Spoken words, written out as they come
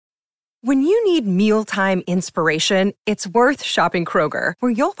When you need mealtime inspiration, it's worth shopping Kroger,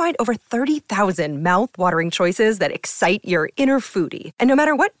 where you'll find over 30,000 mouth-watering choices that excite your inner foodie. And no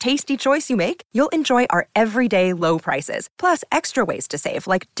matter what tasty choice you make, you'll enjoy our everyday low prices, plus extra ways to save,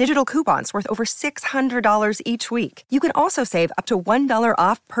 like digital coupons worth over $600 each week. You can also save up to $1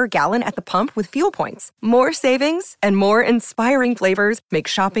 off per gallon at the pump with fuel points. More savings and more inspiring flavors make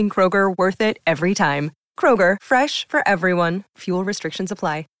shopping Kroger worth it every time. Kroger, fresh for everyone. Fuel restrictions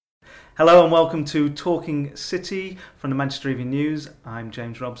apply. Hello and welcome to Talking City from the Manchester Evening News. I'm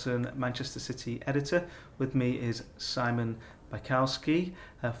James Robson, Manchester City editor. With me is Simon Bajkowski,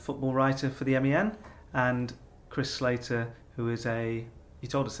 a football writer for the MEN, and Chris Slater, who is you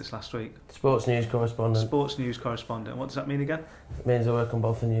told us this last week, Sports news correspondent. Sports news correspondent. What does that mean again? It means I work on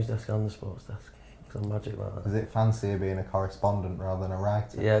both the news desk and the sports desk. Some magic like that. Is it fancier being a correspondent rather than a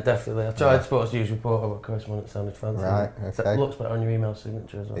writer? Yeah, definitely. I tried sports news reporter, but correspondent sounded fancy. Right, okay. It looks better on your email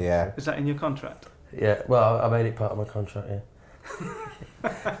signature as well. Yeah. Is that in your contract? Yeah, well, I made it part of my contract, yeah.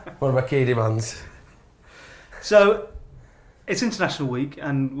 One of my key demands. So, it's International Week,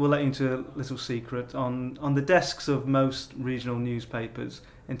 and we'll let you into a little secret. On the desks of most regional newspapers,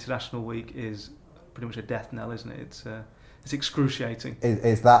 International Week is pretty much a death knell, isn't it? It's excruciating.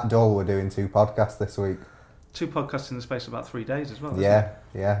 Is that dull? We're doing 2 podcasts this week. 2 podcasts in the space of about 3 days as well, isn't Yeah, it?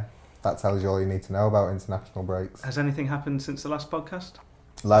 yeah. That tells you all you need to know about international breaks. Has anything happened since the last podcast?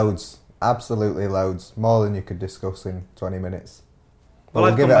 Loads. Absolutely loads. More than you could discuss in 20 minutes. Well,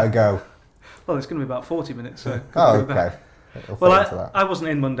 We'll give it a go. Well, it's going to be about 40 minutes. So Oh, okay. I wasn't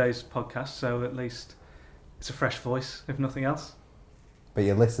in Monday's podcast, so at least it's a fresh voice, if nothing else. But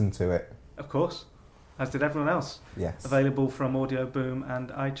you listened to it. Of course, as did everyone else. Yes. Available from Audio Boom and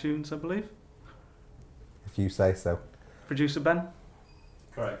iTunes, I believe. If you say so. Producer Ben?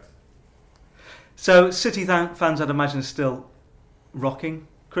 Correct. So, City fans, I'd imagine, are still rocking.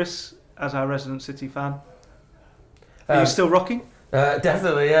 Chris, as our resident City fan, are you still rocking?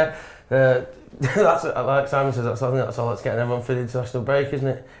 Definitely, yeah. That's like Simon says. I think that's all that's getting everyone for the international break, isn't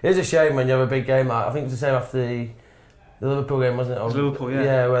it? It is a shame when you have a big game. I think it was the same after the Liverpool game, wasn't it? It was Liverpool, yeah.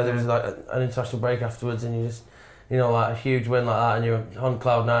 Yeah, where there was like an international break afterwards, and you just, like a huge win like that, and you're on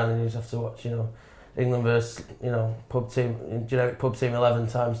cloud 9, and you just have to watch, England versus, generic pub team 11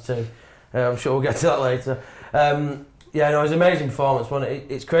 times 2. I'm sure we'll get to that later. It was an amazing performance.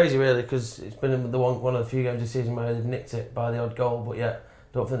 It's crazy, really, because it's been one of the few games this season where they've nicked it by the odd goal, but yet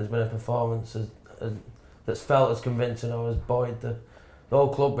I don't think there's been a performance that's felt as convincing or as buoyed the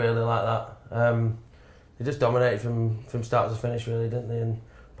whole club, really, like that. They just dominated from start to finish, really, didn't they? And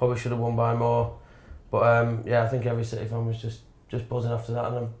probably should have won by more. But I think every City fan was just buzzing after that,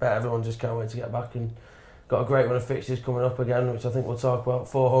 and I bet everyone just can't wait to get back and got a great run of fixtures coming up again, which I think we'll talk about.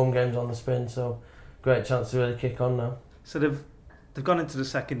 4 home games on the spin, so great chance to really kick on now. So they've gone into the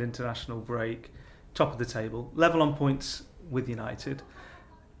second international break, top of the table, level on points with United.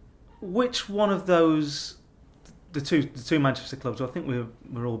 Which one of those, the two Manchester clubs, I think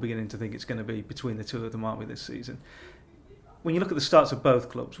we're all beginning to think it's going to be between the two of them, aren't we, this season? When you look at the starts of both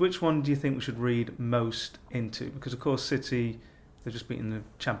clubs, which one do you think we should read most into? Because of course City, they've just beaten the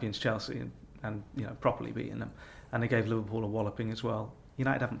champions Chelsea and properly beaten them, and they gave Liverpool a walloping as well.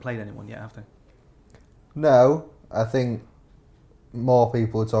 United haven't played anyone yet, have they? No, I think more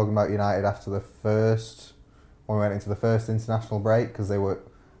people are talking about United after when we went into the first international break, because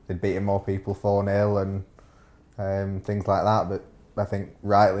they'd beaten more people 4-0 and things like that. But I think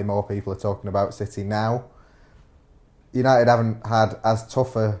rightly more people are talking about City now. United haven't had as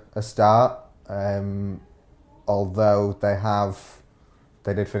tough a start, although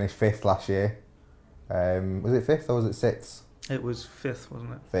they did finish 5th last year. Was it 5th or was it 6th? It was 5th,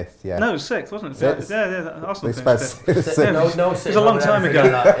 wasn't it? 5th, yeah. No, it was 6th, wasn't it? 6th? Yeah. Arsenal They finished spent 5th. No, it was a long time ago.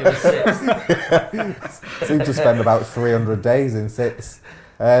 It was 6th. Seem to spend about 300 days in 6th.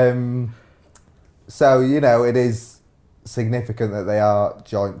 So, it is significant that they are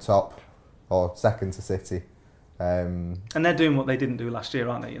joint top or second to City. And they're doing what they didn't do last year,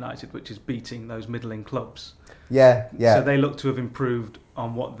 aren't they, United, which is beating those middling clubs. Yeah. So they look to have improved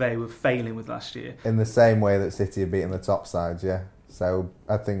on what they were failing with last year. In the same way that City are beating the top sides, yeah. So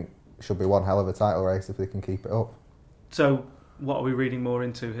I think it should be one hell of a title race if they can keep it up. So what are we reading more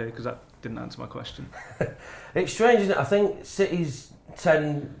into here? Because that didn't answer my question. It's strange, isn't it? I think City's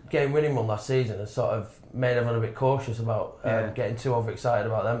 10-game winning run last season has sort of made everyone a bit cautious about getting too overexcited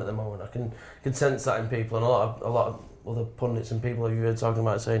about them at the moment. I can sense that in people, and a lot of other pundits and people who've heard talking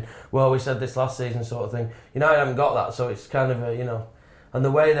about it saying, well, we said this last season sort of thing. United haven't got that, so it's kind of a, and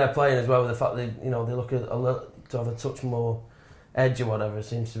the way they're playing as well, with the fact that they look to have a touch more edge or whatever,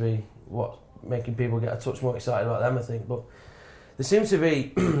 seems to be what making people get a touch more excited about them, I think. But there seems to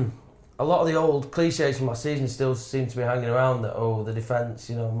be a lot of the old cliches from last season still seem to be hanging around. That the defence,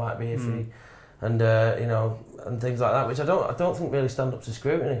 might be iffy, and and things like that, which I don't think really stand up to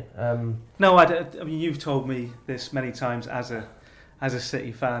scrutiny. No, I mean, you've told me this many times as a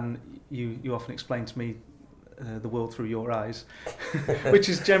City fan. You often explain to me the world through your eyes, which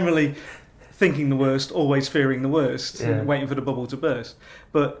is generally thinking the worst, always fearing the worst, and waiting for the bubble to burst.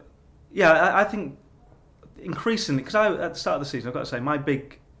 But yeah, I think increasingly, because at the start of the season, I've got to say, my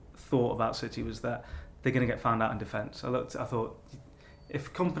big thought about City was that they're going to get found out in defence. I thought,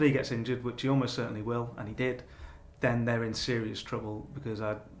 if Kompany gets injured, which he almost certainly will, and he did, then they're in serious trouble, because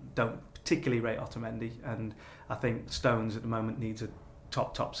I don't particularly rate Otamendi, and I think Stones at the moment needs a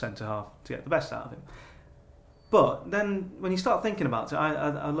top centre half to get the best out of him. But then when you start thinking about it,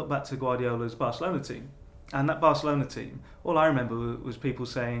 I look back to Guardiola's Barcelona team, and that Barcelona team, all I remember was people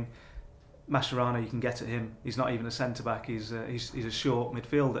saying, Mascherano, you can get at him. He's not even a centre back. He's a short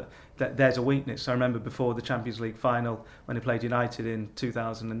midfielder. There's a weakness. I remember before the Champions League final when they played United in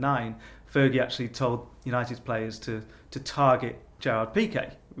 2009, Fergie actually told United's players to target Gerard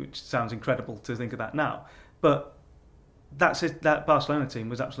Piqué, which sounds incredible to think of that now. But that's it. That Barcelona team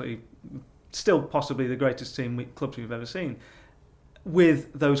was absolutely still possibly the greatest clubs we've ever seen,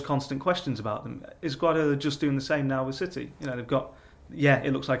 with those constant questions about them. Is Guardiola just doing the same now with City? They've got. Yeah,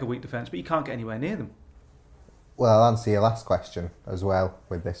 it looks like a weak defence, but you can't get anywhere near them. Well, I'll answer your last question as well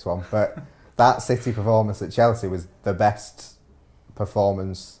with this one. But that City performance at Chelsea was the best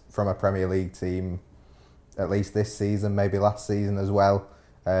performance from a Premier League team, at least this season, maybe last season as well.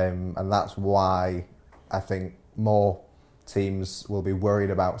 And that's why I think more teams will be worried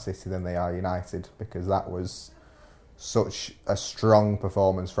about City than they are United, because that was such a strong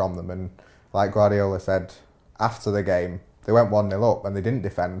performance from them. And like Guardiola said after the game, they went 1-0 up and they didn't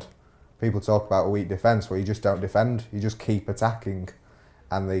defend. People talk about a weak defence where you just don't defend, you just keep attacking.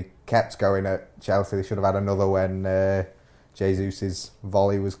 And they kept going at Chelsea. They should have had another when Jesus'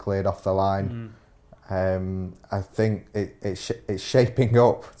 volley was cleared off the line. I think it's shaping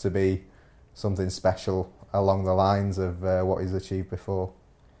up to be something special along the lines of what he's achieved before.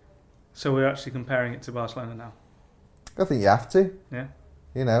 So we're actually comparing it to Barcelona now? I think you have to.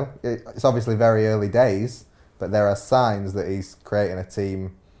 Yeah. It's obviously very early days, but there are signs that he's creating a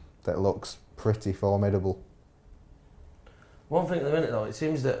team that looks pretty formidable. One thing at the minute, though, it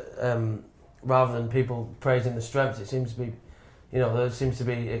seems that rather than people praising the strengths, it seems to be, there seems to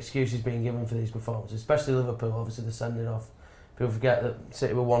be excuses being given for these performances, especially Liverpool. Obviously, the sending off. People forget that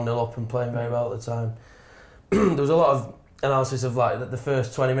City were 1-0 up and playing very well at the time. There was a lot of analysis of the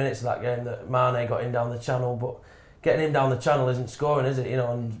first 20 minutes of that game that Mane got in down the channel, but getting him down the channel isn't scoring, is it?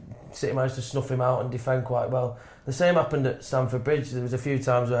 And City managed to snuff him out and defend quite well. The same happened at Stamford Bridge. There was a few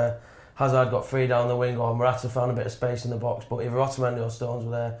times where Hazard got free down the wing, or Morata found a bit of space in the box, but either Otamendi or Stones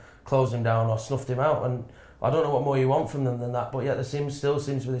were there, closed him down or snuffed him out. And I don't know what more you want from them than that, but yet there still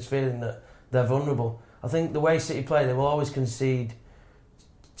seems to be this feeling that they're vulnerable. I think the way City play, they will always concede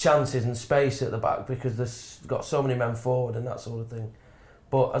chances and space at the back because they've got so many men forward and that sort of thing.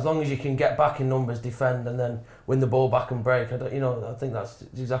 But as long as you can get back in numbers, defend, and then win the ball back and break, I think that's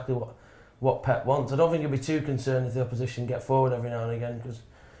exactly what Pep wants. I don't think he'll be too concerned if the opposition get forward every now and again, because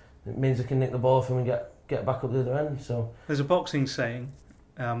it means they can nick the ball from him and get back up the other end. So there's a boxing saying,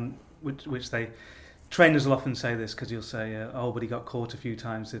 which trainers will often say this, because you'll say, but he got caught a few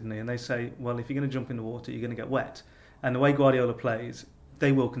times, didn't he? And they say, well, if you're going to jump in the water, you're going to get wet. And the way Guardiola plays,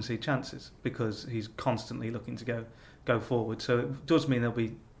 they will concede chances because he's constantly looking to go forward. So it does mean there'll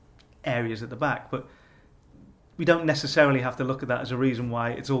be areas at the back, but we don't necessarily have to look at that as a reason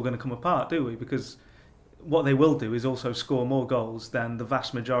why it's all going to come apart, do we? Because what they will do is also score more goals than the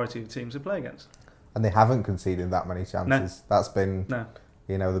vast majority of teams they play against. And they haven't conceded that many chances. No. That's been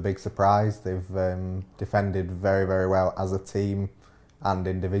the big surprise. They've defended very, very well as a team and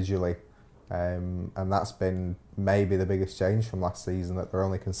individually. And that's been maybe the biggest change from last season, that they're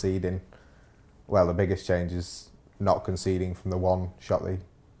only conceding. Well, the biggest change is not conceding from the one shot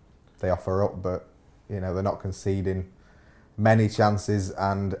they offer up, but they're not conceding many chances,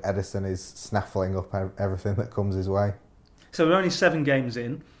 and Ederson is snaffling up everything that comes his way. So we're only 7 games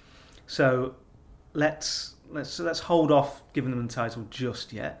in, so let's hold off giving them the title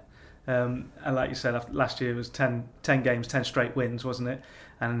just yet. And like you said, last year it was 10 games, 10 straight wins, wasn't it?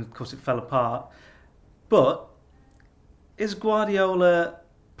 And of course it fell apart. But is Guardiola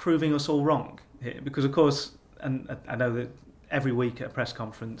proving us all wrong here? Because of course, and I know that every week at a press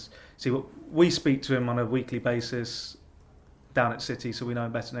conference, we speak to him on a weekly basis, down at City, so we know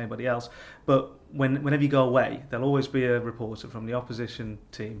him better than anybody else. But whenever you go away, there'll always be a reporter from the opposition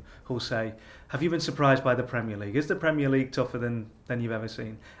team who'll say, have you been surprised by the Premier League? Is the Premier League tougher than you've ever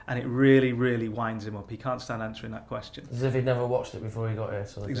seen? And it really, really winds him up. He can't stand answering that question. As if he'd never watched it before he got here.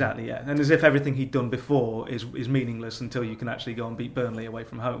 Exactly, yeah. And as if everything he'd done before is meaningless until you can actually go and beat Burnley away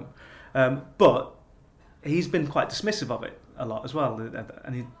from home. But he's been quite dismissive of it a lot as well.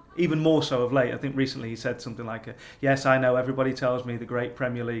 And even more so of late. I think recently he said something like, yes, I know, everybody tells me the great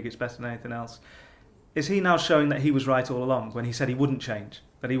Premier League is better than anything else. Is he now showing that he was right all along when he said he wouldn't change?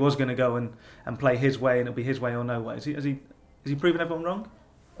 That he was going to go and play his way and it'll be his way or no way? Has he proven everyone wrong?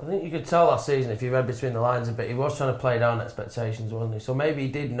 I think you could tell last season, if you read between the lines a bit, he was trying to play down expectations, wasn't he? So maybe he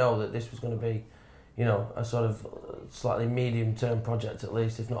did know that this was going to be, a sort of slightly medium-term project at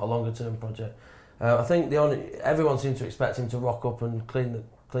least, if not a longer-term project. I think everyone seemed to expect him to rock up and clean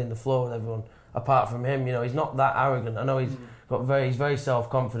the floor with everyone. Apart from him, he's not that arrogant. I know he's very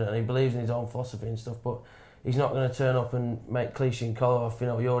self-confident and he believes in his own philosophy and stuff, but he's not going to turn up and make cliche and collar off,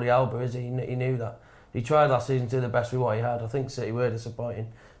 Jordi Alba, is he? He knew that. He tried last season to do the best with what he had. I think City were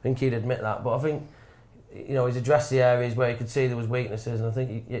disappointing. I think he'd admit that. But I think, he's addressed the areas where he could see there was weaknesses, and I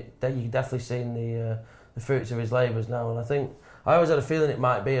think you've definitely seen the fruits of his labours now. And I think I always had a feeling it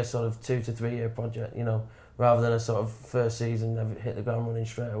might be a sort of 2 to 3 year project, rather than a sort of first season hit the ground running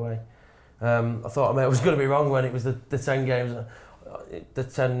straight away. I thought I was going to be wrong when it was the 10 games,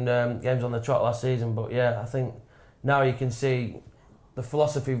 games on the trot last season. But yeah, I think now you can see the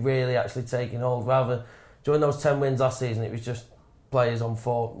philosophy really actually taking hold. Rather, during those 10 wins last season, it was just players on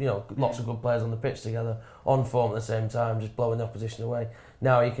form, lots of good players on the pitch together, on form at the same time, just blowing the opposition away.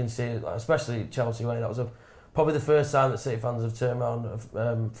 Now you can see, especially Chelsea away, that was probably the first time that City fans have turned around.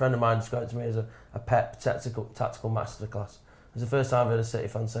 A friend of mine described it to me as a Pep tactical masterclass. It was the first time I've heard a City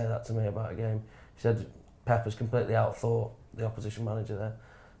fan say that to me about a game. He said Pep has completely outthought the opposition manager there.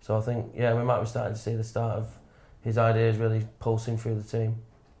 So I think, we might be starting to see the start of his ideas really pulsing through the team.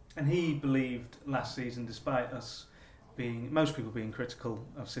 And he believed last season, despite most people being critical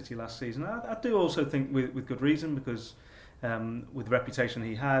of City last season, I do also think with good reason, because with the reputation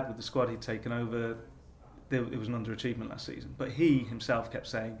he had, with the squad he'd taken over, it was an underachievement last season. But he himself kept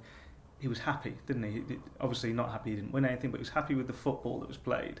saying he was happy, didn't he? Obviously not happy he didn't win anything, but he was happy with the football that was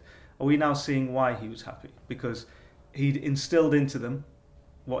played. Are we now seeing why he was happy? Because he'd instilled into them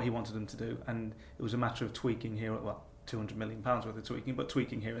what he wanted them to do, and it was a matter of tweaking here, £200 million worth of tweaking, but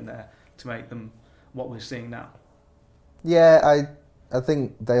tweaking here and there to make them what we're seeing now. Yeah, I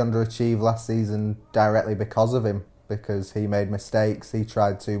think they underachieved last season directly because of him, because he made mistakes, he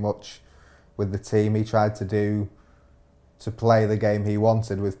tried too much with the team, he tried to play the game he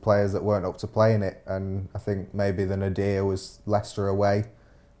wanted with players that weren't up to playing it, and I think maybe the nadir was Leicester away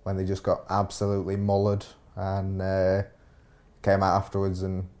when they just got absolutely mullered, and came out afterwards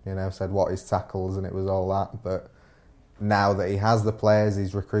and said what is tackles, and it was all that. But now that he has the players,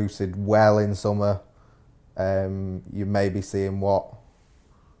 he's recruited well in summer, you may be seeing what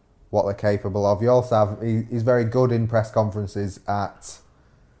they're capable of. You also have he's very good in press conferences at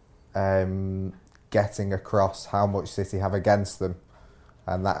getting across how much City have against them,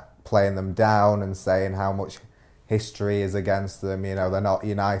 and that playing them down and saying how much history is against them. They're not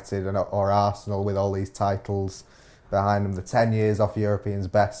United or Arsenal with all these titles behind them. The 10 years off Europeans'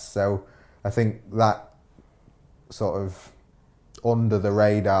 best. So I think that sort of under the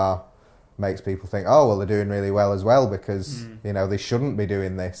radar makes people think, oh, well, they're doing really well as well, because they shouldn't be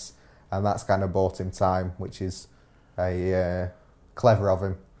doing this, and that's kind of bought him time, which is clever of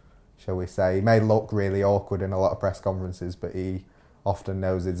him, shall we say. He may look really awkward in a lot of press conferences, but he often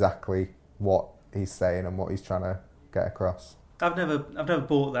knows exactly what he's saying and what he's trying to get across. I've never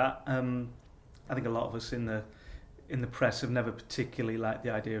bought that. I think a lot of us in the press have never particularly liked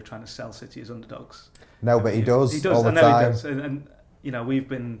the idea of trying to sell City as underdogs. No, but he does all the time. He does, and we've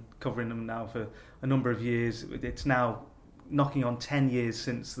been covering them now for a number of years. It's now knocking on 10 years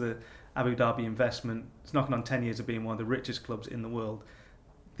since the Abu Dhabi investment. It's knocking on 10 years of being one of the richest clubs in the world.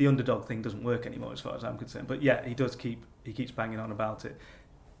 The underdog thing doesn't work anymore, as far as I'm concerned. But yeah, he keeps banging on about it.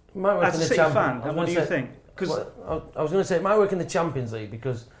 As a City fan, what do you think? I was going to say it might work in the Champions League,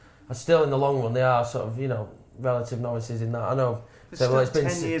 because still in the long run they are sort of relative novices in that. I know. It's been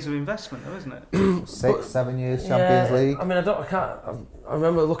 10 years of investment, though, isn't it? 7 years Champions League. I mean, I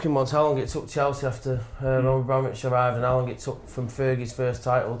remember looking once how long it took Chelsea after Roman Abramovich arrived, and how long it took from Fergie's first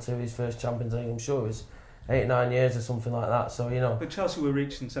title to his first Champions League. I'm sure it was 8 or 9 years or something like that. So But Chelsea were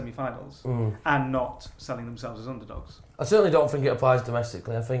reaching semi-finals and not selling themselves as underdogs. I certainly don't think it applies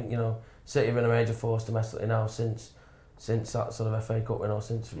domestically. I think City have been a major force domestically now since that sort of FA Cup win, or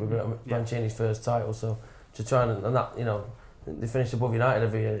since Roberto Mancini's first title. So to try and that they finished above United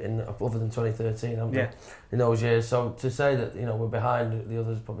every year other than 2013, haven't Yeah. they? In those years. So to say that we're behind the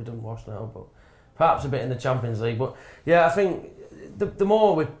others probably doesn't wash now, but perhaps a bit in the Champions League. But yeah, I think the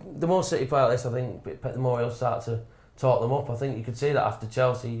more City play like this, I think the more he'll start to talk them up. I think you could see that after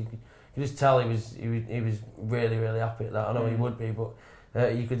Chelsea. You could just tell he was really, really happy at that. I know he would be, but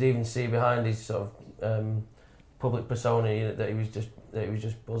you could even see behind his sort of public persona that he was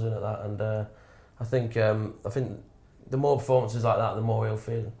just buzzing at that. And I think the more performances like that, the more he'll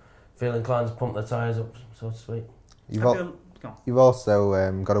feel inclined to pump the tyres up, so to speak. You've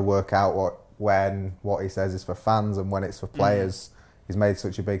also got to work out what he says is for fans and when it's for players. He's made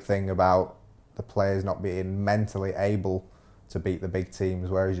such a big thing about the players not being mentally able to beat the big teams,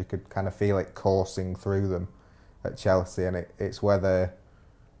 whereas you could kind of feel it coursing through them at Chelsea, and it's whether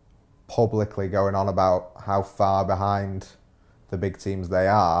publicly going on about how far behind the big teams they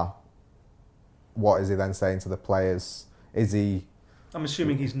are, what is he then saying to the players? Is he? I'm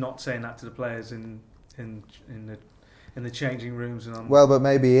assuming he's not saying that to the players in the changing rooms and on. Well, but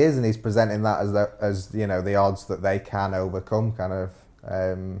maybe he is, and he's presenting that as the odds that they can overcome kind of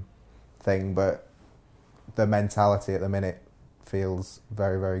thing. But the mentality at the minute feels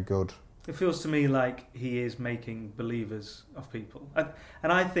very, very good. It feels to me like he is making believers of people,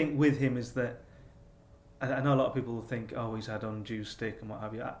 and I think with him is that I know a lot of people think, oh, he's had undue stick and what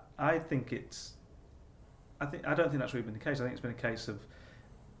have you. I don't think that's really been the case. I think it's been a case of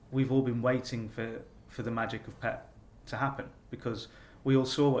we've all been waiting for the magic of Pep to happen, because we all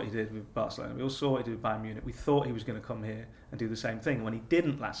saw what he did with Barcelona, we all saw what he did with Bayern Munich. We thought he was going to come here and do the same thing, and when he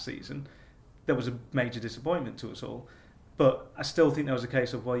didn't last season, there was a major disappointment to us all. But I still think there was a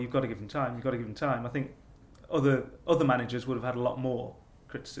case of, well, you've got to give him time. I think other managers would have had a lot more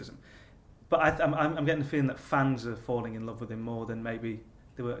criticism, but I'm getting the feeling that fans are falling in love with him more than maybe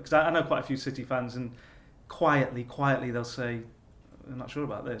they were, because I know quite a few City fans, and quietly they'll say, I'm not sure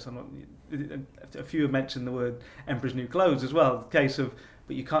about this. A few have mentioned the word Emperor's New Clothes as well. The case of,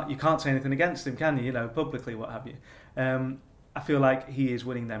 but you can't say anything against him, can you? Publicly, what have you? I feel like he is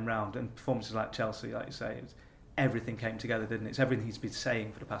winning them round, and performances like Chelsea, like you say, everything came together, didn't it? It's everything he's been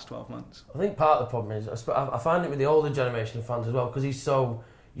saying for the past 12 months. I think part of the problem is I find it with the older generation of fans as well, because he's so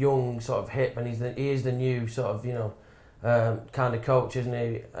young, sort of hip, and he is the new sort of kind of coach, isn't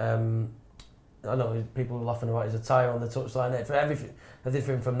he? I know people are laughing about his attire on the touchline. For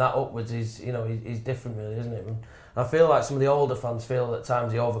everything from that upwards, he's different, really, isn't it? And I feel like some of the older fans feel at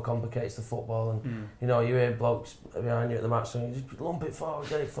times he overcomplicates the football, and you hear blokes behind you at the match saying, "Just lump it forward,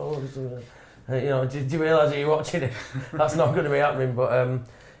 get it forward." Do you realise that you're watching it? That's not going to be happening. But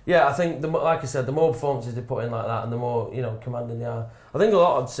yeah, I think like I said, the more performances they put in like that, and the more commanding they are. I think a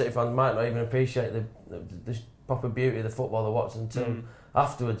lot of City fans might not even appreciate the proper beauty of the football they're watching until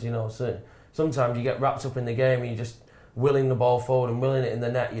afterwards. So sometimes you get wrapped up in the game and you're just willing the ball forward and willing it in the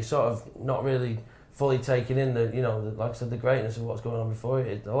net. You're sort of not really fully taking in like I said, the greatness of what's going on before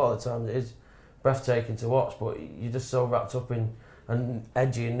you. A lot of the time it is breathtaking to watch, but you're just so wrapped up in and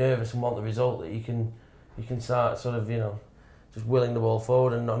edgy and nervous and want the result that you can start sort of just willing the ball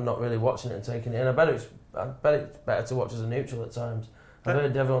forward and not really watching it and taking it in. I bet it's better to watch as a neutral at times. I've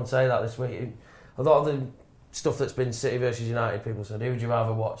heard everyone say that this week. A lot of the stuff that's been City versus United, people said, who would you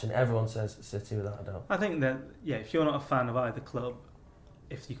rather watch? And everyone says City without a doubt. I think that, if you're not a fan of either club,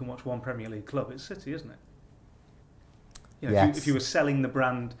 if you can watch one Premier League club, it's City, isn't it? Yes. If you were selling the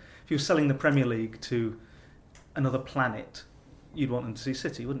brand, if you were selling the Premier League to another planet, you'd want them to see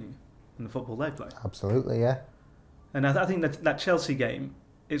City, wouldn't you? In the football they play. Absolutely, yeah. And I think that Chelsea game,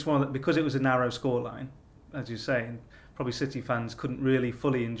 it's one of because it was a narrow scoreline, as you're saying, probably City fans couldn't really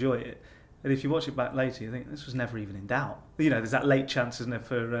fully enjoy it. And if you watch it back later, you think this was never even in doubt. There's that late chance, isn't there,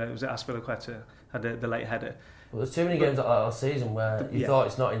 for was it Azpilicueta had the late header. Well, there's too many games like that last season where you thought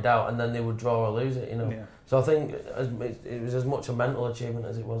it's not in doubt, and then they would draw or lose it. Yeah. So I think it was as much a mental achievement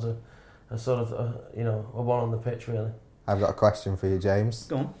as it was a sort of a one on the pitch, really. I've got a question for you, James.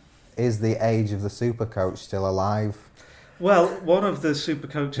 Go on. Is the age of the super coach still alive? Well, one of the super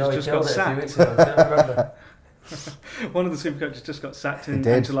coaches just got sacked. One of the super coaches just got sacked in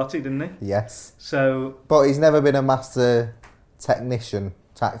Ancelotti, didn't he? Yes. So, but he's never been a master tactician,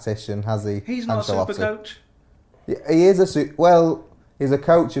 has he? He's not Ancelotti? a super coach. He is he's a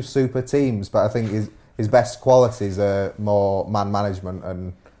coach of super teams, but I think his best qualities are more man management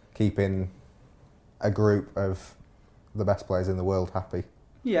and keeping a group of the best players in the world happy.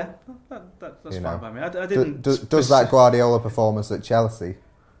 Yeah, that's fine by me. I didn't. Does that Guardiola performance at Chelsea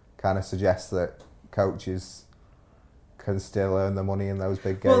kind of suggest that coaches can still earn the money in those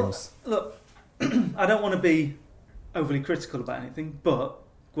big games? Well, look, I don't want to be overly critical about anything, but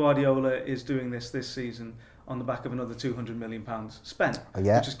Guardiola is doing this season on the back of another £200 million spent,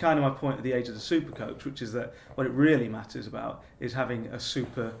 Yeah. which is kind of my point at the age of the super coach, which is that what it really matters about is having a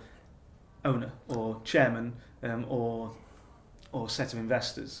super owner or chairman or set of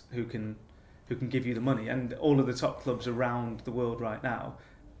investors who can give you the money. And all of the top clubs around the world right now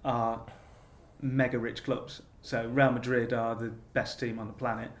are mega rich clubs. So Real Madrid are the best team on the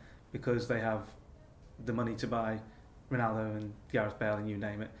planet because they have the money to buy Ronaldo and Gareth Bale and you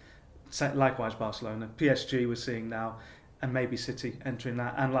name it. Likewise Barcelona, PSG we're seeing now, and maybe City entering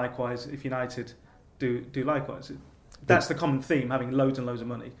that, and likewise if United do likewise. That's the common theme, having loads and loads of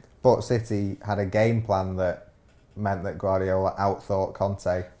money. But City had a game plan that meant that Guardiola outthought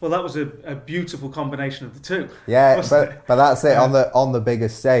Conte. Well, that was a beautiful combination of the two. Yeah, but that's it on the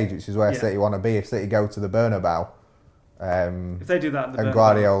biggest stage, which is where Yeah. City want to be. If City go to the Bernabeu, If they do that, and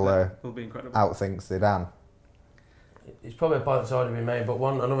Guardiola that will be incredible. outthinks Zidane. It's probably a point that's already been made, but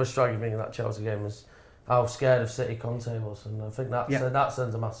another striking thing in that Chelsea game was how scared of City Conte was, and I think that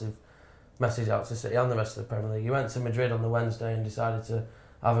sends a massive message out to City and the rest of the Premier League. He went to Madrid on the Wednesday and decided to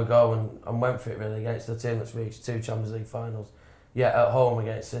have a go and went for it really against the team that's reached 2 Champions League finals. Yet at home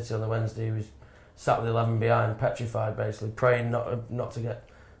against City on the Wednesday, he was sat with 11 behind, petrified basically, praying not to get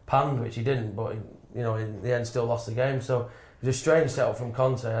panned, which he didn't, but in the end still lost the game. So it was a strange setup from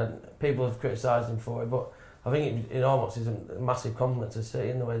Conte, and people have criticised him for it, but I think it almost is a massive compliment to City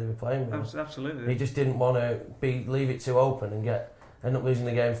in the way they were playing. Really. Absolutely. He just didn't want to leave it too open and end up losing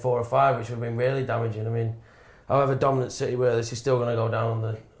the game 4 or 5, which would have been really damaging. I mean, however dominant City were, this is still going to go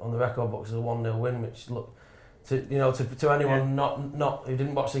down on the record books as a 1-0 win, which to anyone not who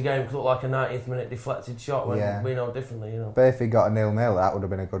didn't watch the game could look like a 90th minute deflected shot when we know differently. But if he got a 0-0, that would have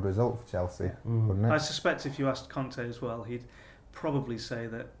been a good result for Chelsea, wouldn't it? I suspect if you asked Conte as well, he'd probably say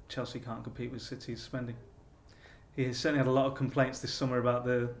that Chelsea can't compete with City's spending. He certainly had a lot of complaints this summer about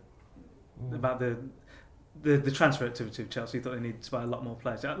the transfer activity of Chelsea. He thought they needed to buy a lot more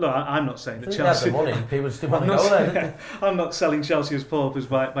players. Look, I'm not saying that Chelsea. They had the money. People just didn't want to go there. I'm not selling Chelsea as paupers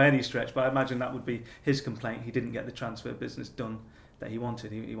by any stretch, but I imagine that would be his complaint. He didn't get the transfer business done that he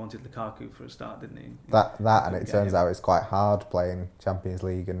wanted. He wanted Lukaku for a start, didn't he? That and it turns out it's quite hard playing Champions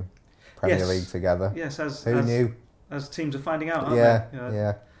League and Premier League together. Yes, who knew? As teams are finding out, aren't they?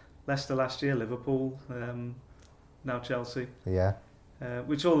 Yeah. Leicester last year, Liverpool, now Chelsea. Yeah.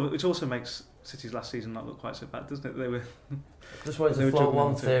 Which also makes City's last season not look quite so bad, doesn't it? They were. Just wanted to float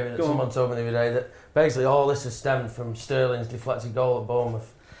one theory that someone told me the other day, that basically all this has stemmed from Sterling's deflected goal at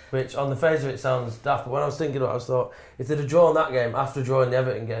Bournemouth, which on the face of it sounds daft, but when I was thinking about it, I thought if they'd have drawn that game after drawing the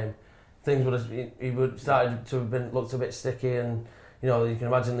Everton game, things would have he would started to have been looked a bit sticky, and you can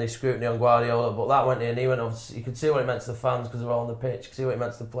imagine the scrutiny on Guardiola. But that went in. He went off. You could see what it meant to the fans because they were all on the pitch. You could see what it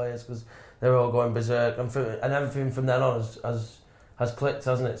meant to the players because they were all going berserk, and everything from then on has clicked,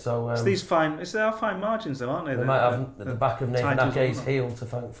 hasn't it? So they are fine margins, though, aren't they? They might have at the back of Nathan Ake's heel to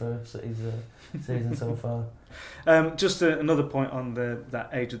thank for City's season so far. Just another point on that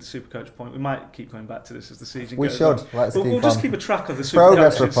age of the Supercoach point. We might keep going back to this as the season goes. We should. On. We'll just keep a track of the Supercoach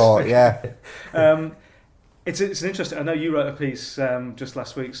progress report. Yeah. It's an interesting. I know you wrote a piece just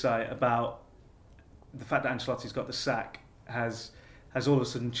last week, Si, about the fact that Ancelotti's got the sack has all of a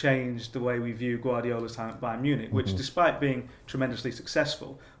sudden changed the way we view Guardiola's time at Bayern Munich, which, despite being tremendously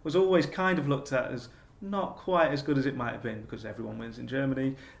successful, was always kind of looked at as not quite as good as it might have been because everyone wins in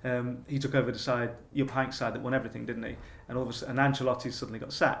Germany. He took over the side, Jupp Heynck's side, that won everything, didn't he? And all of a sudden, Ancelotti suddenly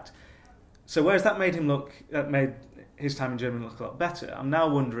got sacked. So whereas that made his time in Germany look a lot better, I'm now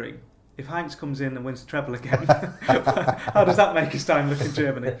wondering if Heynck's comes in and wins the treble again, how does that make his time look in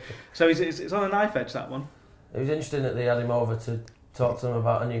Germany? So it's on a knife edge, that one. It was interesting that they had him over to talk to them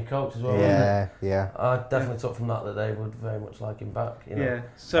about a new coach as well. Yeah. I definitely took from that they would very much like him back. Yeah.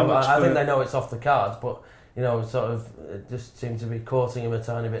 So I think they know it's off the cards, but sort of it just seemed to be courting him a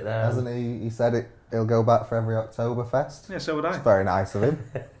tiny bit there. Hasn't he? He said he'll go back for every Oktoberfest. Yeah, so would I. It's very nice of him.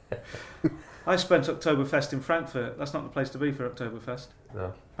 I spent Oktoberfest in Frankfurt. That's not the place to be for Oktoberfest.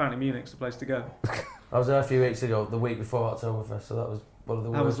 No. Apparently Munich's the place to go. I was there a few weeks ago, the week before Oktoberfest, so that was one of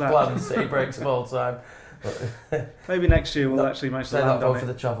the worst planned city breaks of all time. Maybe next year we'll actually manage to land on it. For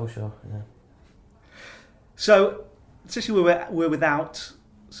the travel show. Yeah. So, City we're without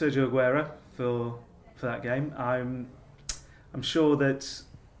Sergio Aguero for that game. I'm sure that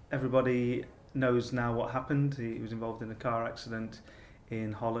everybody knows now what happened. He was involved in a car accident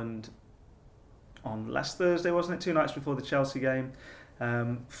in Holland on last Thursday, wasn't it? 2 nights before the Chelsea game.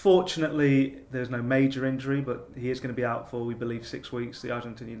 Fortunately, there's no major injury, but he is going to be out for, we believe, 6 weeks. The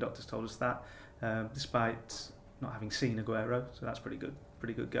Argentinian doctors told us that, despite not having seen Aguero, so that's pretty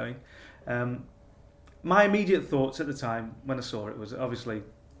good going. My immediate thoughts at the time when I saw it was obviously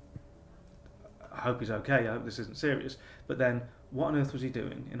I hope he's okay. I hope this isn't serious. But then, what on earth was he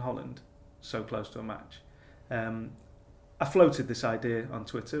doing in Holland, so close to a match? I floated this idea on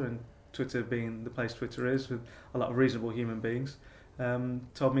Twitter, and Twitter being the place Twitter is, with a lot of reasonable human beings,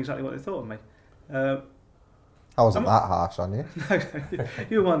 told me exactly what they thought of me. I wasn't that harsh on you.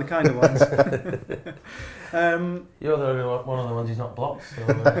 You were one of the kind of ones. You're the only one of the ones he's not blocked,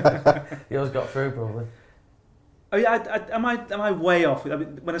 so yours got through probably. Oh yeah, am I way off? I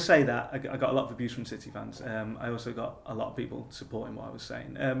mean, when I say that, I got a lot of abuse from City fans. I also got a lot of people supporting what I was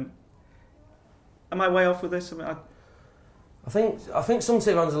saying. Am I way off with this? I mean, I think some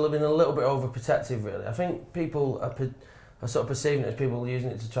City fans have been a little bit overprotective, really. I think people are sort of perceiving it as people using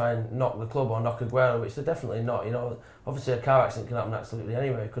it to try and knock the club or knock Aguero, which they're definitely not. You know, obviously a car accident can happen absolutely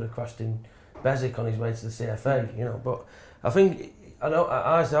anywhere. He could have crashed in Bezic on his way to the CFA, you know. But I think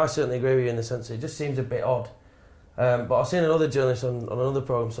I certainly agree with you in the sense that it just seems a bit odd. But I've seen another journalist on another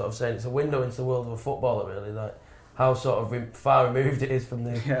programme sort of saying it's a window into the world of a footballer, really, like how sort of far removed it is from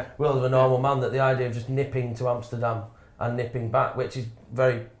the world of a normal man, that the idea of just nipping to Amsterdam and nipping back, which is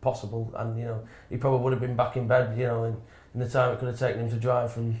very possible, and you know he probably would have been back in bed, you know, in the time it could have taken him to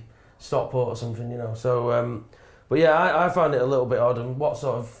drive from Stockport or something, you know. So, but yeah, I find it a little bit odd. And what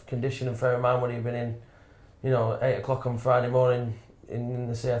sort of condition and frame of mind would he have been in, you know, 8 o'clock on Friday morning in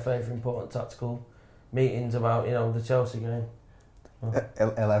the CFA for important tactical meetings about, you know, the Chelsea game? Well,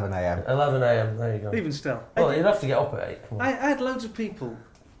 11 a.m. 11 a.m. There you go. even still, Well, you'd have to get up at 8. I had loads of people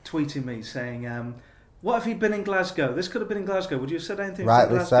tweeting me saying, "What if he'd been in Glasgow? This could have been in Glasgow. Would you have said anything?"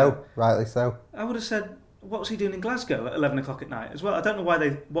 Rightly Glasgow? so. Rightly so. I would have said, what was he doing in Glasgow at 11 o'clock at night as well? I don't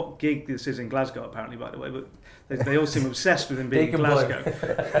know what gig this is in Glasgow, apparently, by the way, but they all seem obsessed with him being in Glasgow.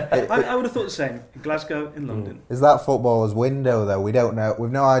 I would have thought the same. In Glasgow, in London. Is that footballer's window, though? We don't know.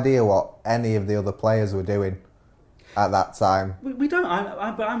 We've no idea what any of the other players were doing at that time. We don't.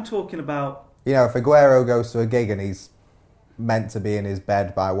 But I'm talking about... You know, if Aguero goes to a gig and he's meant to be in his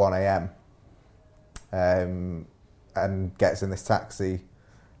bed by 1 a.m. And gets in this taxi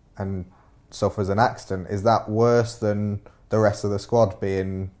and suffers an accident, is that worse than the rest of the squad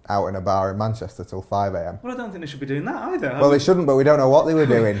being out in a bar in Manchester till 5 a.m? Well, I don't think they should be doing that either. Well, they shouldn't, but we don't know what they were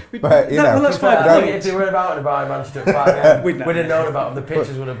doing. But, you know, well, that's fine. I think if they were out in a bar in Manchester at 5 a.m, we'd have known about them. The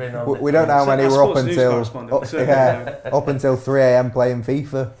pictures would have been on. We don't know how many were up until up until 3 a.m. playing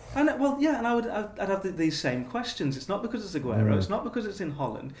FIFA. And and I'd have these same questions. It's not because it's Aguero. It's not because it's in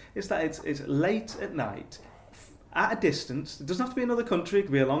Holland. It's that it's late at night, at a distance. It doesn't have to be another country. It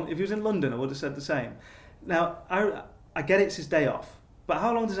could be along. If he was in London, I would have said the same. Now, I get it's his day off, but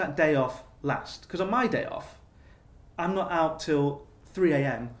how long does that day off last? Because on my day off, I'm not out till 3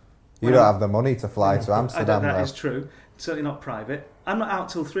 a.m. You don't have the money to fly to Amsterdam. That is true. Certainly not private. I'm not out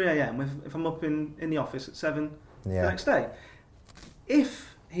till 3 a.m. if I'm up in the office at 7 the next day.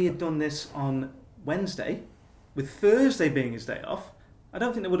 If he had done this on Wednesday, with Thursday being his day off, I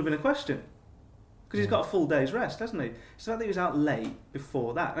don't think there would have been a question. Because he's got a full day's rest, hasn't he? It's the fact that he was out late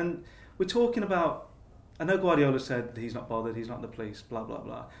before that. And we're talking about... I know Guardiola said he's not bothered, he's not the police, blah, blah,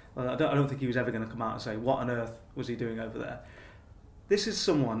 blah. Well, I don't think he was ever going to come out and say, what on earth was he doing over there? This is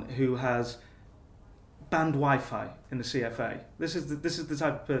someone who has banned Wi-Fi in the CFA. This is the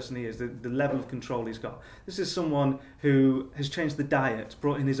type of person he is, the level of control he's got. This is someone who has changed the diet,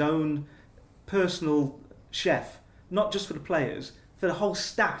 brought in his own personal chef, not just for the players, for the whole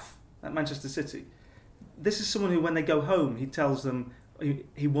staff at Manchester City. This is someone who, when they go home, he tells them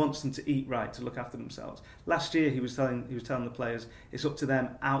he wants them to eat right, to look after themselves. Last year, he was telling the players it's up to them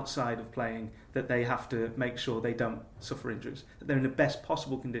outside of playing that they have to make sure they don't suffer injuries, that they're in the best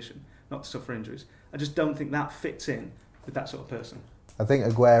possible condition not to suffer injuries. I just don't think that fits in with that sort of person. I think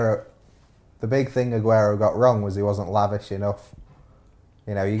the big thing Aguero got wrong was he wasn't lavish enough.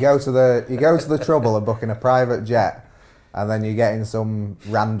 You know, you go to the trouble of booking a private jet, and then you get in some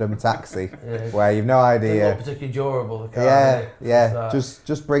random taxi where you've no idea. Not particularly durable, the car.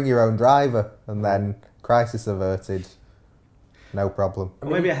 Just bring your own driver, and then crisis averted. No problem. Or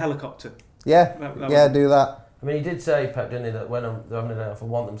maybe a helicopter. Yeah, do that. I mean, he did say, Pep, didn't he, that when they're having a day off, I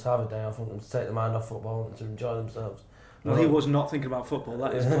want them to have a day off, I want them to take their mind off football, I want them to enjoy themselves. Well, he was not thinking about football,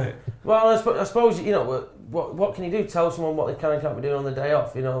 that is clear. Well, I suppose, you know, what can you do? Tell someone what they can and can't be doing on the day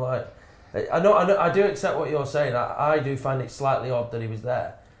off, you know, like... I know, I do accept what you're saying. I do find it slightly odd that he was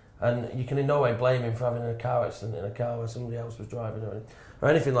there, and you can in no way blame him for having a car accident in a car where somebody else was driving or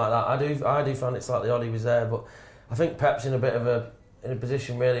anything like that. I do find it slightly odd he was there, but I think Pep's in a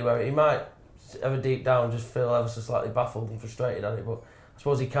position really where he might ever deep down just feel ever so slightly baffled and frustrated at it, but I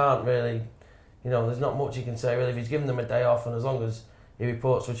suppose he can't really, you know, there's not much he can say really if he's given them a day off, and as long as he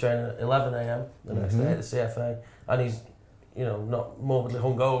reports for training at 11 a.m. the next day at the CFA, and he's not morbidly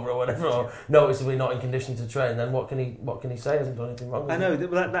hungover or whatever, or noticeably not in condition to train, then what can he say? He hasn't done anything wrong. I know,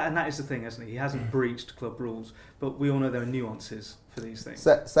 that is the thing, hasn't he? He hasn't breached club rules, but we all know there are nuances for these things.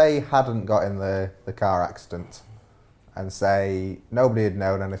 Say he hadn't got in the car accident, and say nobody had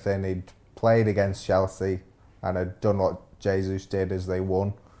known anything. He'd played against Chelsea and had done what Jesus did as they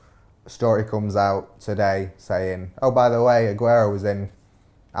won. A story comes out today saying, oh, by the way, Aguero was in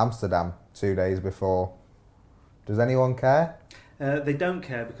Amsterdam 2 days before. Does anyone care? They don't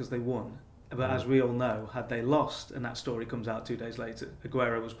care because they won. But as we all know, had they lost and that story comes out 2 days later,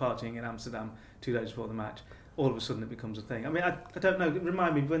 Aguero was partying in Amsterdam 2 days before the match, all of a sudden it becomes a thing. I mean, I don't know,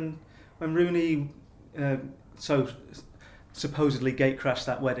 remind me, when Rooney supposedly gate crashed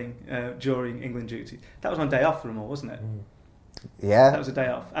that wedding during England duty, that was on day off for them all, wasn't it? Yeah. That was a day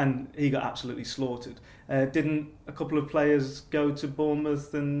off, and he got absolutely slaughtered. Didn't a couple of players go to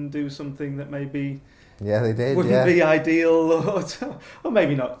Bournemouth and do something that maybe... Yeah, they did. Wouldn't be ideal, or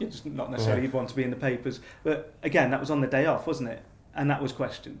maybe not. Just not necessarily you'd want to be in the papers. But again, that was on the day off, wasn't it? And that was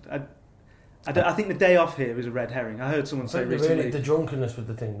questioned. I think the day off here is a red herring. I heard someone say recently the drunkenness with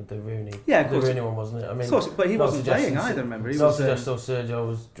the Rooney. Yeah, of course. The Rooney one, wasn't it? I mean, of course, but he wasn't playing either. Remember, he was. Not just Sergio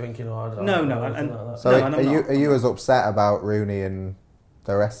was drinking or anything like that. So are you as upset about Rooney and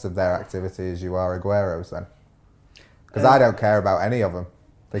the rest of their activity as you are Aguero's then? Because I don't care about any of them.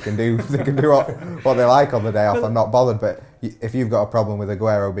 They can do what they like on the day off. I'm not bothered. But if you've got a problem with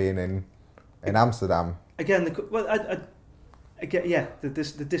Aguero being in Amsterdam, again, the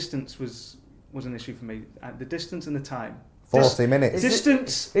distance was an issue for me. The distance and the time. 40 minutes.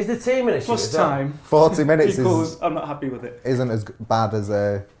 Distance is the team an issue plus time. 40 minutes I'm not happy with it. Isn't as bad as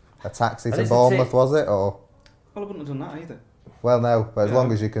a taxi to Bournemouth, was it? Or well, I wouldn't have done that either. Well, no, but as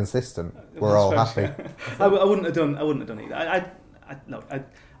long as you're consistent, we're all happy. I wouldn't have done either.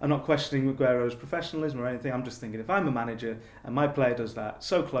 I'm not questioning Aguero's professionalism or anything. I'm just thinking, if I'm a manager and my player does that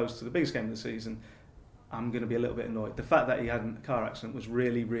so close to the biggest game of the season, I'm going to be a little bit annoyed. The fact that he had a car accident was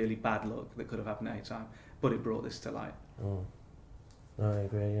really, really bad luck that could have happened at any time, but it brought this to light. Oh. I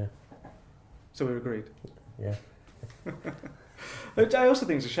agree, yeah. So we're agreed? Yeah. I also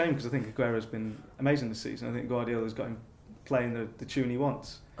think it's a shame because I think Aguero's been amazing this season. I think Guardiola's got him playing the tune he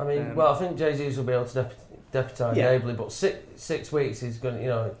wants. I mean, I think Jesus will be able to deputise ably, but 6 weeks he's going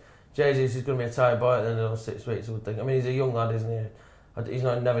to, Jesus is going to be a tired boy at the end of those 6 weeks, I would think. I mean, he's a young lad, isn't he? He's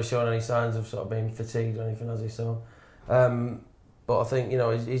never shown any signs of sort of being fatigued or anything, has he? So, but I think,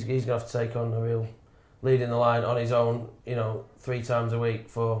 he's going to have to take on a real lead in the line on his own, 3 times a week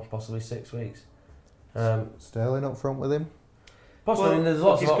for possibly 6 weeks. Sterling up front with him? Possibly, I mean, there's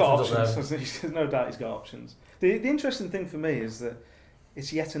lots of options up there. There's no doubt he's got options. The interesting thing for me is that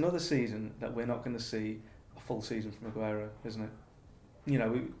it's yet another season that we're not going to see a full season from Aguero, isn't it?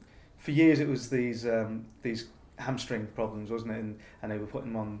 For years it was these hamstring problems, wasn't it? And they were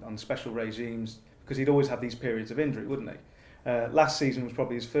putting him on special regimes because he'd always have these periods of injury, wouldn't he? Last season was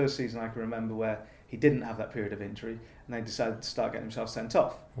probably his first season I can remember where he didn't have that period of injury, and they decided to start getting himself sent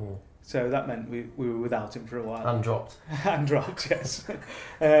off. So that meant we were without him for a while. And dropped. And dropped, yes.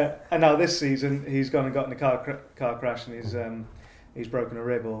 And now this season he's gone and got in a car crash and he's broken a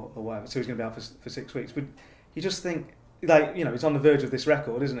rib or whatever, so he's going to be out for 6 weeks. But you just think, he's on the verge of this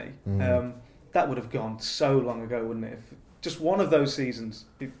record, isn't he? That would have gone so long ago, wouldn't it? If just one of those seasons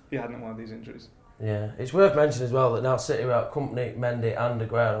he hadn't had one of these injuries. Yeah, it's worth mentioning as well that now City are out Kompany, Mendy and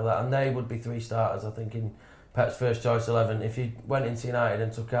Aguero, and they would be 3 starters, I think, in Pep's first choice 11. If you went into United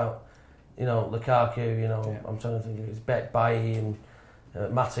and took out, Lukaku, I'm trying to think of it, it's Bailly and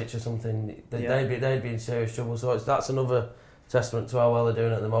Matic or something, they'd be in serious trouble. So that's another testament to how well they're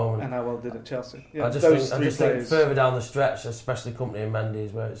doing at the moment. And how well they did at Chelsea. Yeah, I just think further down the stretch, especially Kompany and Mendy,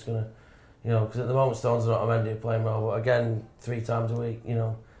 is where it's going to, because at the moment Stones and Mendy are playing well, but again, 3 times a week,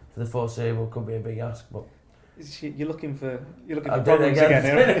 for the foreseeable could be a big ask. But you're looking for problems again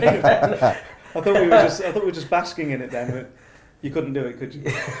here. I thought we were just basking in it then, but you couldn't do it, could you?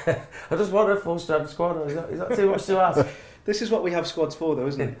 I just wanted a full-strength squad. Is that too much to ask? This is what we have squads for, though,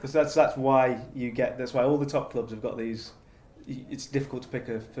 isn't it? Because that's why that's why all the top clubs have got these. It's difficult to pick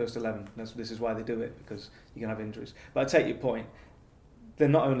a first 11. This is why they do it, because you can have injuries. But I take your point. They're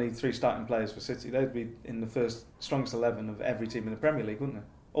not only 3 starting players for City; they'd be in the first strongest 11 of every team in the Premier League, wouldn't they?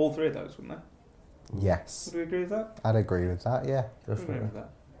 All 3 of those, wouldn't they? Yes. Would we agree with that? I'd agree with that. Yeah. Definitely. Agree with that.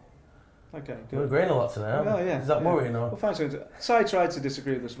 Okay, good. We're agreeing a lot today, aren't we? Oh, yeah. Is that worrying or? Well, fine. So I tried to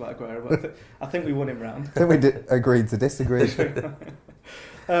disagree with us about Aguero, but I think we won him round. I think we agreed to disagree.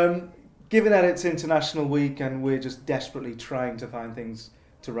 Given that it's International Week and we're just desperately trying to find things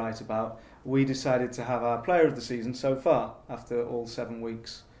to write about, we decided to have our player of the season so far, after all 7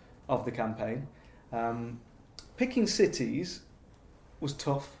 weeks of the campaign. picking cities was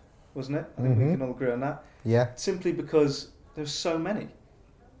tough, wasn't it? I think we can all agree on that. Yeah. Simply because there's so many.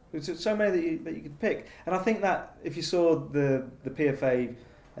 There's so many that you could pick. And I think that if you saw the PFA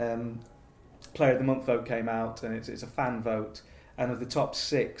Player of the Month vote came out, and it's a fan vote, and of the top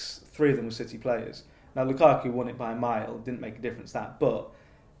 6, 3 of them were City players. Now Lukaku won it by a mile, didn't make a difference but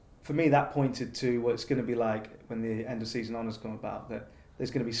for me that pointed to what it's going to be like when the end of season honours come about, that there's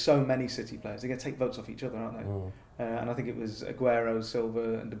going to be so many City players. They're going to take votes off each other, aren't they? And I think it was Aguero,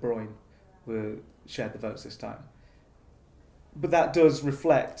 Silva and De Bruyne shared the votes this time. But that does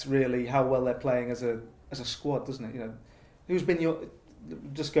reflect really how well they're playing as a squad, doesn't it? You know, who's been your,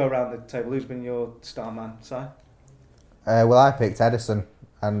 just go around the table, who's been your star man, Si? Well, I picked Ederson,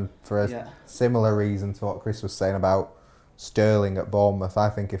 and for a similar reason to what Chris was saying about Sterling at Bournemouth. I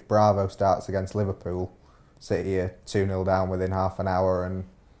think if Bravo starts against Liverpool, City are 2-0 down within half an hour and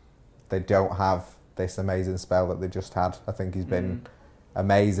they don't have this amazing spell that they just had. I think he's been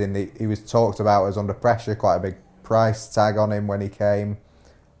amazing. He was talked about as under pressure, quite a big price tag on him when he came.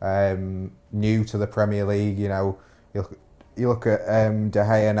 New to the Premier League, you know, you look at De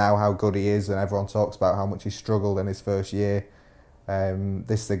Gea now, how good he is, and everyone talks about how much he struggled in his first year.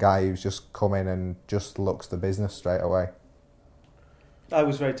 This is the guy who's just come in and just looks the business straight away. I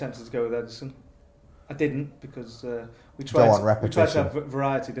was very tempted to go with Ederson. I didn't, because we tried to have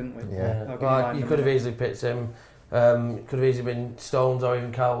variety, didn't we? Yeah. Well, you could have easily picked him. It could have easily been Stones or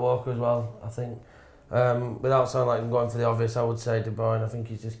even Kyle Walker as well, I think. Without sounding like I'm going for the obvious, I would say De Bruyne. I think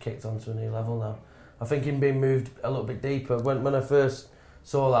he's just kicked onto a new level now. I think him being moved a little bit deeper. When I first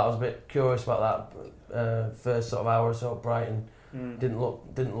saw that, I was a bit curious about that first sort of hour or so at Brighton. Didn't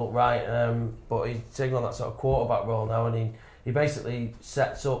look right, but he's taking on that sort of quarterback role now, and he basically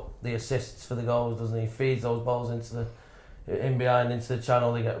sets up the assists for the goals, doesn't he? He feeds those balls into the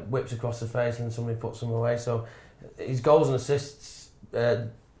channel, they get whipped across the face and somebody puts them away. So his goals and assists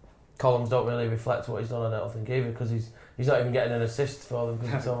columns don't really reflect what he's done, I don't think, either, because he's not even getting an assist for them,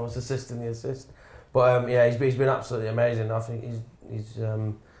 because he's almost assisting the assist. But he's been absolutely amazing. I think he's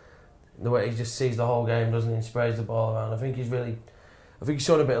the way he just sees the whole game, doesn't he, and sprays the ball around. I think he's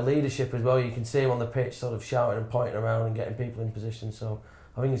shown a bit of leadership as well. You can see him on the pitch sort of shouting and pointing around and getting people in position. So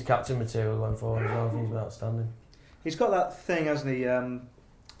I think he's captain material going forward as well. I think he's been outstanding. He's got that thing, hasn't he? I'm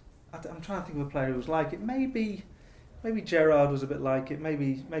trying to think of a player who was like it. Maybe Gerrard was a bit like it.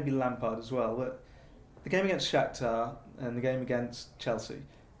 Maybe Lampard as well. But the game against Shakhtar and the game against Chelsea,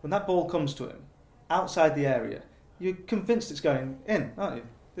 when that ball comes to him outside the area, you're convinced it's going in, aren't you?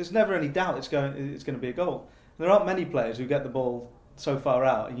 There's never any doubt it's going to be a goal. And there aren't many players who get the ball so far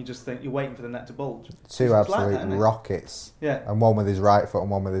out and you just think you're waiting for the net to bulge. Two absolute rockets. Yeah. And one with his right foot and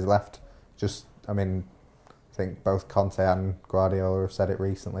one with his left. I think both Conte and Guardiola have said it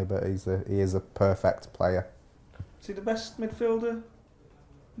recently, but he is a perfect player. Is he the best midfielder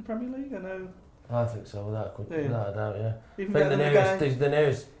in Premier League? I think so, without a doubt, yeah. Even I think the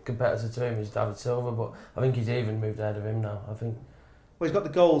nearest competitor to him is David Silva, but I think he's even moved ahead of him now. I think. Well, he's got the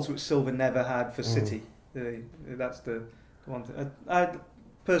goals which Silva never had for City. That's the one thing. I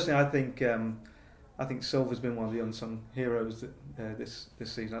think Silva's been one of the unsung heroes this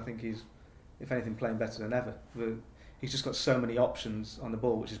season. I think he's, if anything, playing better than ever. He's just got so many options on the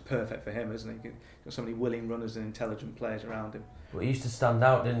ball, which is perfect for him, isn't he? He's got so many willing runners and intelligent players around him. Well, he used to stand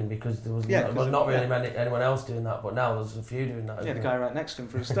out, didn't he? Because there was not really anyone else doing that, but now there's a few doing that. Yeah, the guy right next to him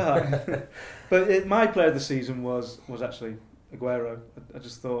for a start. But my player of the season was actually Aguero. I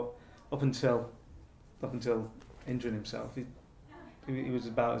just thought up until injuring himself, he was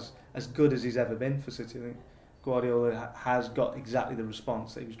about as good as he's ever been for City. I think Guardiola has got exactly the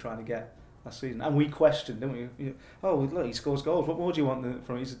response that he was trying to get last season, and we questioned, didn't we? Oh, look, he scores goals. What more do you want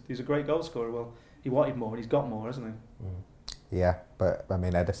from him? He's a great goal scorer. Well, he wanted more, and he's got more, hasn't he? Yeah, but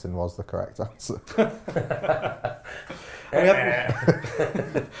Ederson was the correct answer.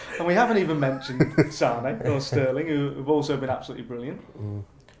 And we haven't even mentioned Sane or Sterling, who have also been absolutely brilliant.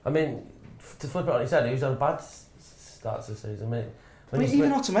 I mean, to flip it on his head, he was on a bad start to the season.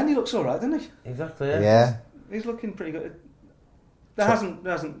 Even Otamendi looks all right, doesn't he? Exactly. Yeah. He's looking pretty good. There hasn't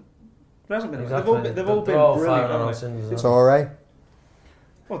been. Exactly. They've all been brilliant, haven't they? Torre.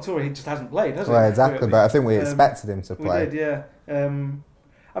 Well, Torre, he just hasn't played, has he? Well, exactly, but I think we expected him to play. We did, yeah.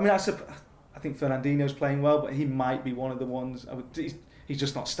 I think Fernandinho's playing well, but he might be one of the ones. He's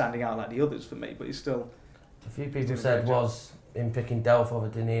just not standing out like the others for me, but he's still. A few people said was him picking Delph over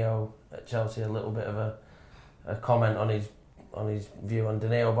Danilo at Chelsea a little bit of a comment on his view on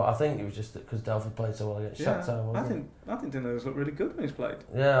Danilo, but I think it was just because Delph had played so well against Shakhtar. I think Danilo's looked really good when he's played.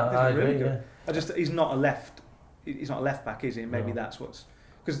 Yeah, I agree. Really he's not a left back, is he? And maybe that's what's,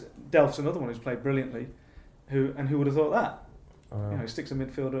 because Delph's another one who's played brilliantly, Who would have thought that? He sticks a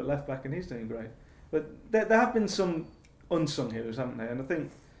midfielder at left back and he's doing great. But there have been some unsung heroes, haven't there? And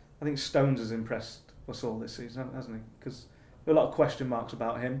I think Stones has impressed us all this season, hasn't he? Because there are a lot of question marks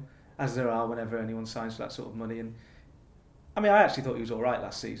about him, as there are whenever anyone signs for that sort of money. And I mean, I actually thought he was all right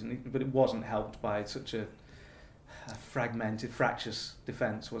last season, but it wasn't helped by such a fragmented, fractious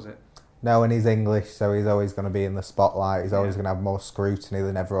defence, was it? No, and he's English, so he's always going to be in the spotlight. He's always going to have more scrutiny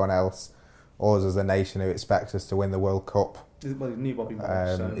than everyone else. Us as a nation who expects us to win the World Cup. Well, he knew Bobby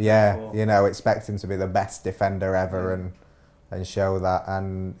Moore, expect him to be the best defender ever and show that.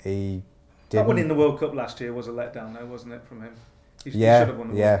 And he didn't. Not winning the World Cup last year was a letdown, though, wasn't it, from him? He should have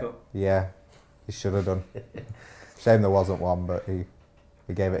won the World Cup. Yeah, he should have done. Shame there wasn't one, but he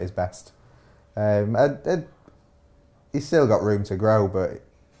gave it his best. He's still got room to grow, but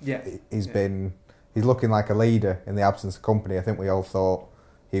he's looking like a leader in the absence of company. I think we all thought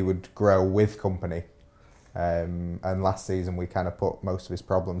he would grow with company. And last season we kind of put most of his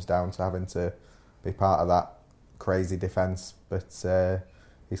problems down to having to be part of that crazy defence, but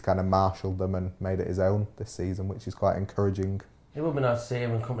he's kind of marshalled them and made it his own this season, which is quite encouraging. It would be nice to see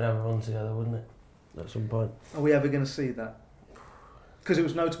him and company have a run together, wouldn't it? At some point. Are we ever going to see that? Because it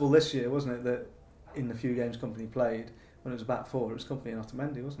was notable this year, wasn't it, that in the few games company played, when it was back four, it was company and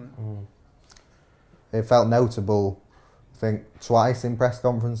Otamendi, wasn't it? It felt notable, I think, twice in press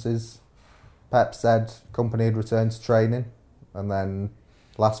conferences. Pep said company had returned to training, and then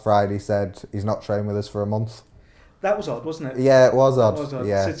last Friday said he's not training with us for a month. That was odd, wasn't it? Yeah, it was odd.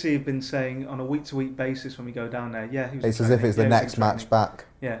 Yeah. City have been saying on a week-to-week basis when we go down there, it's as if it's the next match back.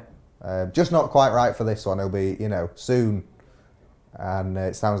 Yeah. Just not quite right for this one. He'll be, soon. And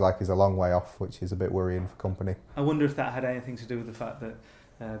it sounds like he's a long way off, which is a bit worrying for company. I wonder if that had anything to do with the fact that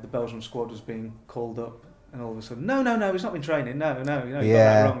the Belgium squad was being called up, and all of a sudden, no, he's not been training. No, you got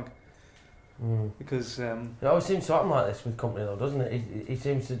that wrong. Because it always seems to happen like this with company, though, doesn't it? He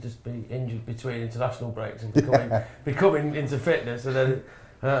seems to just be injured between international breaks and becoming into fitness, and then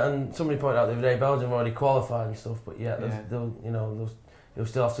and somebody pointed out the other day Belgium already qualified and stuff, but he'll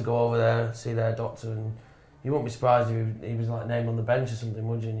still have to go over there, see their doctor, and you wouldn't be surprised if he was like named on the bench or something,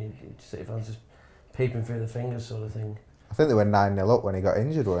 would you? And you'd City fans just peeping through the fingers, sort of thing. I think they were 9-0 up when he got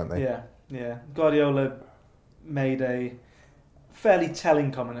injured, weren't they? Yeah. Guardiola made a fairly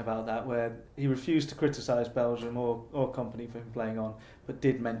telling comment about that, where he refused to criticise Belgium or company for him playing on, but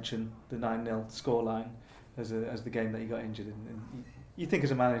did mention the 9-0 scoreline as the game that he got injured in. And you think as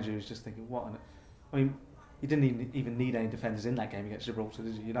a manager who's just thinking, what on it? I mean, you didn't even need any defenders in that game against Gibraltar,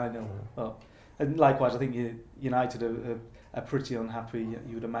 did you? You're 9-0 up. And likewise, I think United are pretty unhappy.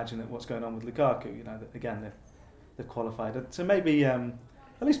 You would imagine at what's going on with Lukaku. That again they've qualified. So maybe at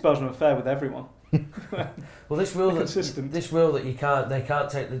least Belgium are fair with everyone. Well, this rule that they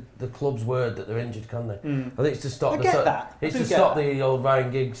can't take the club's word that they're injured, can they? I think it's to stop the old Ryan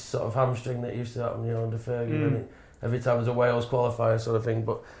Giggs sort of hamstring that used to happen, under Fergie. Every time there's a Wales qualifier sort of thing.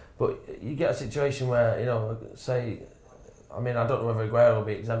 But you get a situation where say. I mean, I don't know whether Aguero will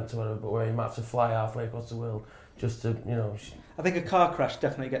be exempt or whatever, but where you might have to fly halfway across the world just to, I think a car crash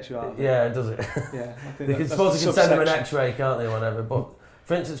definitely gets you out of it. Yeah, does it? Yeah, I think they can send him an X-ray, can't they, or whatever. But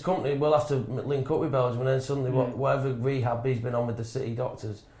for instance, company will have to link up with Belgium, and then suddenly whatever rehab he's been on with the City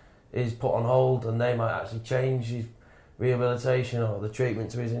doctors is put on hold, and they might actually change his rehabilitation or the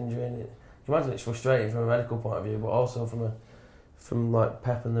treatment to his injury. And you imagine it's frustrating from a medical point of view, but also from like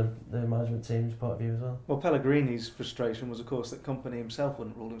Pep and the management team's point of view as well. Well, Pellegrini's frustration was, of course, that company himself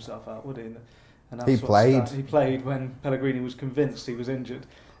wouldn't rule himself out, would he? And he played. He played when Pellegrini was convinced he was injured,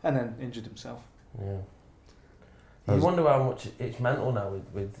 and then injured himself. Yeah. You wonder how much it's mental now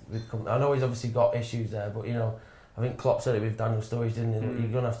with company. I know he's obviously got issues there, but I think Klopp said it with Daniel Sturridge, didn't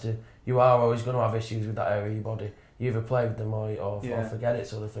he? You are always going to have issues with that area of your body. You either play with them or forget it,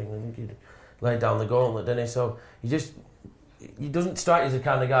 sort of thing. I think he'd laid down the gauntlet, didn't he? So he doesn't strike as the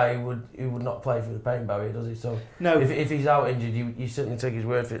kind of guy who would not play for the pain barrier, does he? So no. If he's out injured, you certainly take his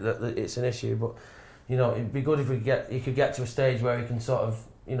word for it that it's an issue. But it'd be good if he could get to a stage where he can sort of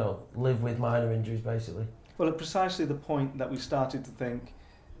live with minor injuries, basically. Well, at precisely the point that we started to think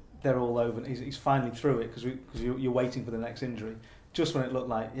they're all over, he's finally through it because you're waiting for the next injury. Just when it looked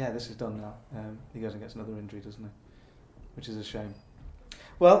like this is done now, he goes and gets another injury, doesn't he? Which is a shame.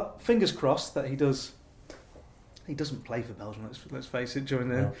 Well, fingers crossed that he does. He doesn't play for Belgium, let's face it, during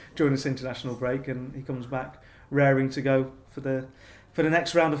this international break, and he comes back raring to go for the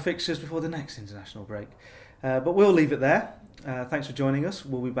next round of fixtures before the next international break. But we'll leave it there. Thanks for joining us.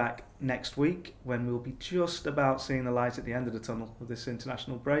 We'll be back next week when we'll be just about seeing the light at the end of the tunnel of this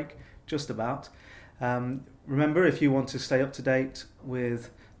international break. Just about. Remember, if you want to stay up to date with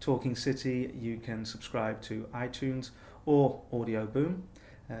Talking City, you can subscribe to iTunes or Audio Boom.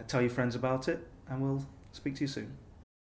 Tell your friends about it, and we'll speak to you soon.